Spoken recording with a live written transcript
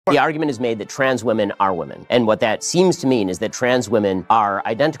The argument is made that trans women are women. And what that seems to mean is that trans women are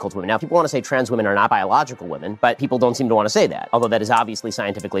identical to women. Now, people want to say trans women are not biological women, but people don't seem to want to say that, although that is obviously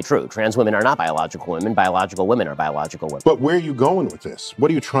scientifically true. Trans women are not biological women. Biological women are biological women. But where are you going with this?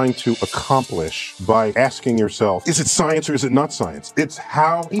 What are you trying to accomplish by asking yourself, is it science or is it not science? It's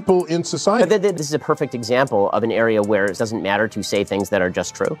how people in society... But this is a perfect example of an area where it doesn't matter to say things that are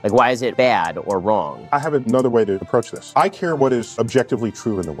just true. Like, why is it bad or wrong? I have another way to approach this. I care what is objectively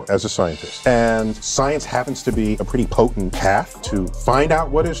true in the world as a scientist. And science happens to be a pretty potent path to find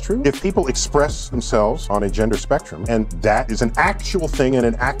out what is true. If people express themselves on a gender spectrum, and that is an actual thing in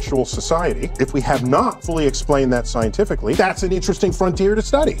an actual society, if we have not fully explained that scientifically, that's an interesting frontier to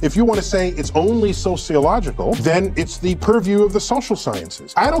study. If you want to say it's only sociological, then it's the purview of the social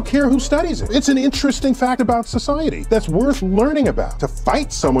sciences. I don't care who studies it. It's an interesting fact about society that's worth learning about. To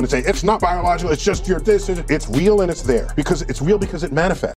fight someone and say, it's not biological, it's just your this, it's real and it's there. Because it's real because it manifests.